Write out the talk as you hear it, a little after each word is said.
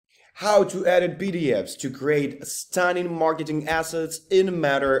How to edit PDFs to create stunning marketing assets in a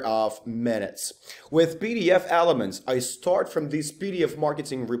matter of minutes. With PDF Elements, I start from this PDF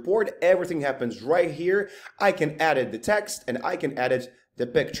marketing report. Everything happens right here. I can edit the text and I can edit the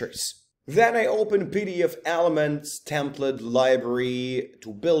pictures. Then I open PDF Elements template library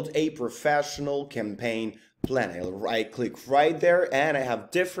to build a professional campaign plan. I'll right-click right there and I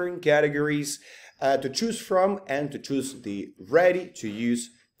have different categories to choose from and to choose the ready-to-use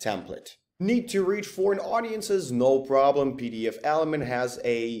template. Need to reach foreign audiences? No problem. PDF Element has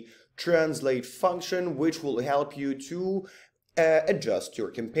a translate function which will help you to adjust your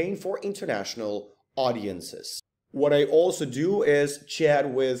campaign for international audiences. What I also do is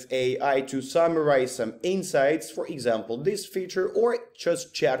chat with AI to summarize some insights, for example, this feature, or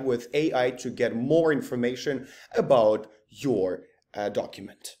just chat with AI to get more information about your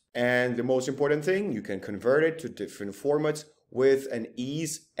document. And the most important thing, you can convert it to different formats with an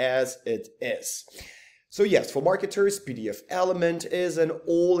ease as it is. So yes, for marketers, PDF Element is an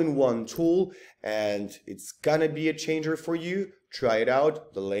all-in-one tool and it's gonna be a changer for you. Try it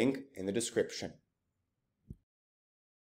out, the link in the description.